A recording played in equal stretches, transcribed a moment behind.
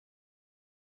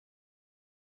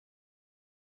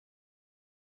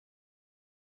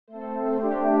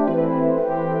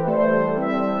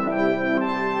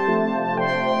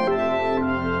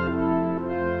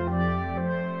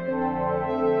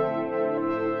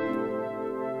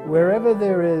Wherever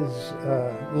there is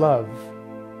love,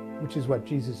 which is what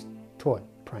Jesus taught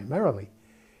primarily,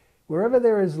 wherever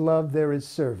there is love, there is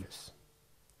service.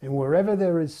 And wherever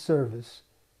there is service,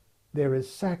 there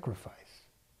is sacrifice.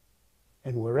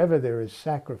 And wherever there is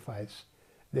sacrifice,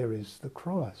 there is the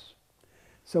cross.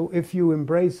 So if you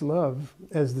embrace love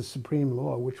as the supreme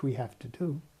law, which we have to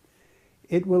do,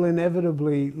 it will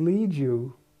inevitably lead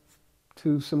you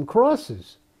to some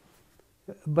crosses.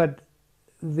 But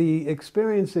the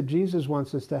experience that Jesus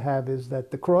wants us to have is that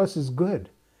the cross is good.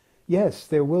 Yes,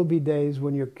 there will be days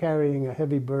when you're carrying a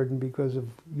heavy burden because of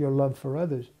your love for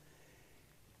others.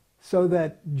 So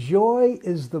that joy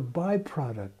is the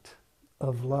byproduct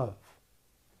of love.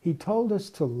 He told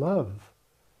us to love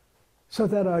so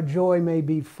that our joy may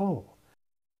be full.